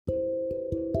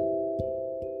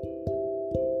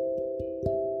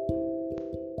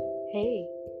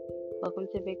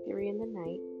Welcome to Victory in the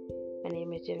Night. My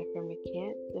name is Jennifer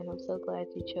McCants, and I'm so glad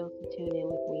you chose to tune in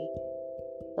with me.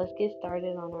 Let's get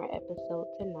started on our episode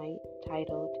tonight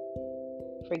titled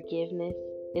Forgiveness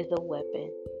is a Weapon.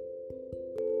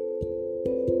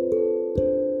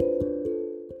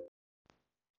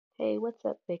 Hey, what's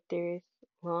up, Victors?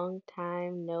 Long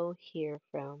time no hear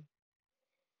from.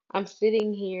 I'm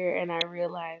sitting here and I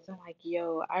realize I'm like,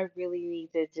 yo, I really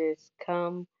need to just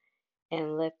come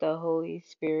and let the Holy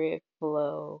Spirit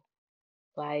flow.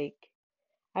 Like,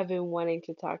 I've been wanting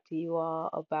to talk to you all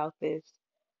about this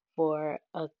for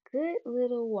a good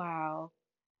little while.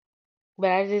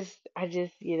 But I just,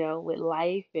 with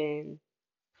life and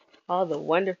all the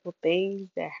wonderful things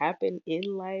that happen in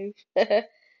life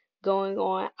going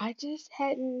on, I just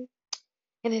hadn't,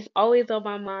 and it's always on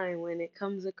my mind when it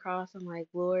comes across. I'm like,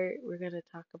 Lord, we're going to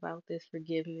talk about this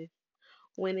forgiveness.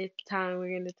 When it's time,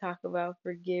 we're going to talk about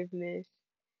forgiveness.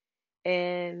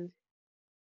 And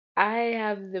I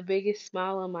have the biggest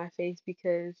smile on my face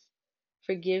because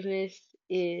forgiveness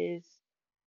is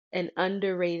an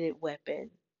underrated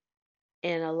weapon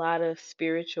in a lot of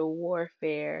spiritual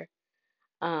warfare.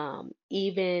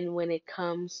 Even when it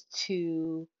comes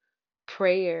to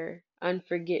prayer,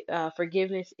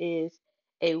 forgiveness is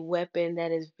a weapon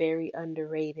that is very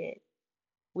underrated.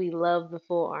 We love the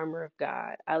full armor of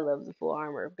God. I love the full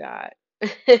armor of God.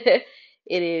 It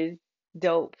is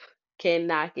dope. Can't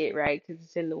knock it, right? Because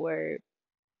it's in the Word.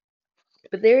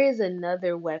 But there is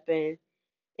another weapon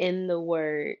in the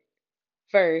Word.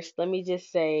 First, let me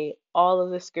just say all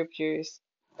of the scriptures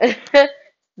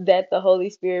that the Holy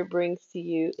Spirit brings to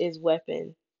you is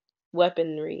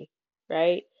weaponry,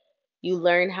 right? You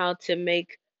learn how to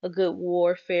make a good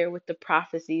warfare with the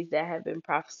prophecies that have been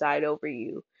prophesied over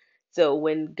you. So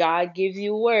when God gives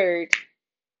you a word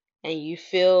and you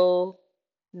feel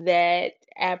that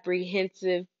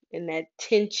apprehensive and that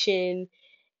tension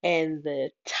and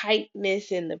the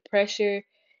tightness and the pressure,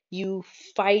 you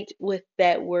fight with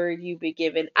that word you've been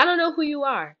given. I don't know who you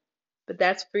are, but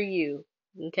that's for you.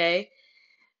 Okay?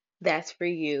 That's for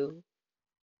you.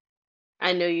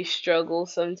 I know you struggle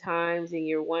sometimes and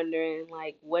you're wondering,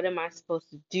 like, what am I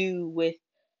supposed to do with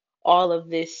all of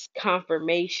this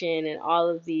confirmation and all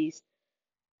of these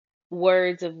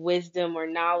words of wisdom or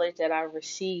knowledge that I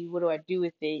received? What do I do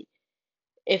with it?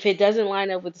 If it doesn't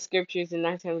line up with the scriptures, then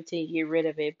 9 times out of 10, you get rid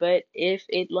of it. But if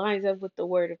it lines up with the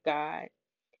word of God,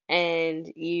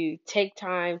 and you take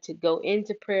time to go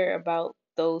into prayer about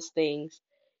those things,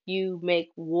 you make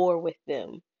war with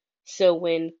them. So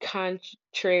when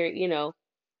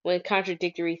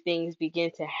contradictory things begin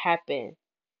to happen,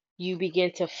 you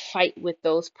begin to fight with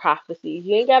those prophecies.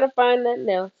 You ain't got to find nothing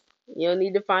else. You don't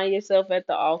need to find yourself at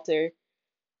the altar.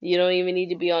 You don't even need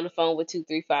to be on the phone with two,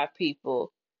 three, five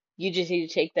people. You just need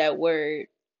to take that word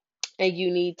and you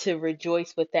need to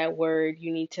rejoice with that word.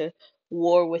 You need to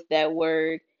war with that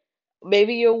word.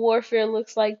 Maybe your warfare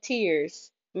looks like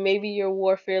tears. Maybe your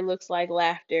warfare looks like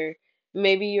laughter.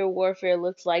 Maybe your warfare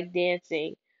looks like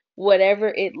dancing. Whatever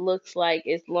it looks like,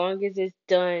 as long as it's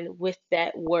done with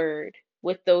that word,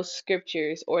 with those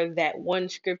scriptures, or that one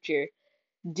scripture,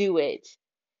 do it.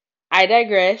 I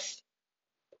digress.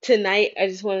 Tonight, I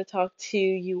just want to talk to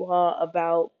you all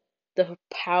about the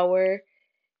power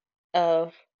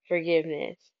of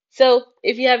forgiveness. So,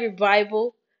 if you have your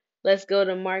Bible, let's go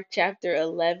to Mark chapter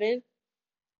 11.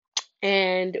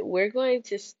 And we're going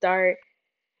to start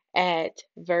at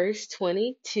verse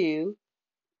 22.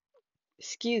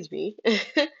 Excuse me.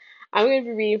 I'm going to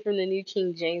be reading from the New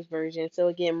King James Version. So,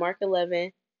 again, Mark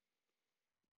 11,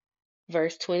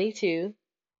 verse 22.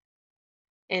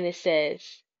 And it says,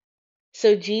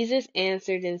 So Jesus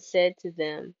answered and said to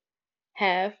them,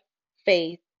 Have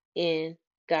faith in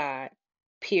God.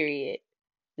 Period.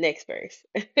 Next verse.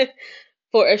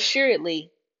 For assuredly,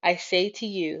 I say to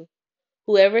you,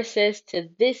 whoever says to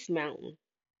this mountain,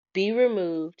 be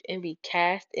removed and be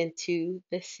cast into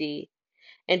the sea,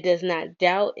 and does not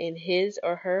doubt in his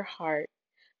or her heart,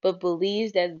 but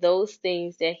believes that those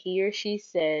things that he or she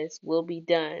says will be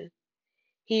done,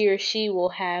 he or she will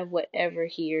have whatever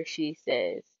he or she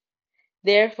says.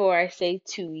 Therefore, I say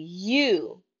to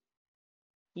you,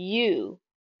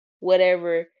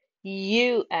 whatever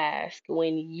you ask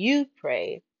when you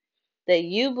pray, that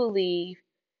you believe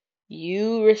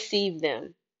you receive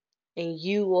them and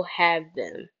you will have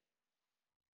them.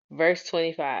 Verse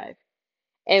 25.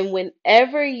 And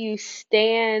whenever you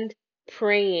stand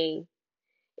praying,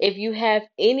 if you have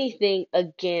anything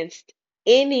against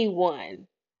anyone,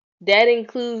 that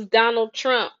includes Donald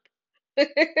Trump,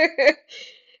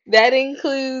 that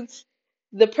includes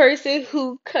the person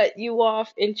who cut you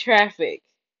off in traffic.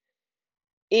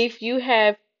 If you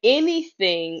have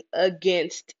anything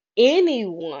against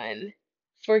anyone,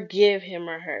 forgive him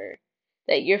or her,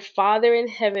 that your Father in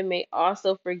heaven may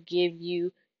also forgive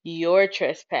you your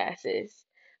trespasses.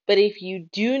 But if you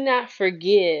do not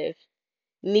forgive,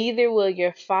 neither will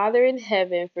your Father in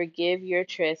heaven forgive your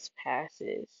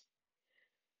trespasses.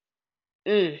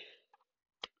 Mm,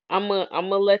 I'm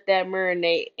gonna let that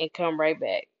marinate and come right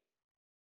back.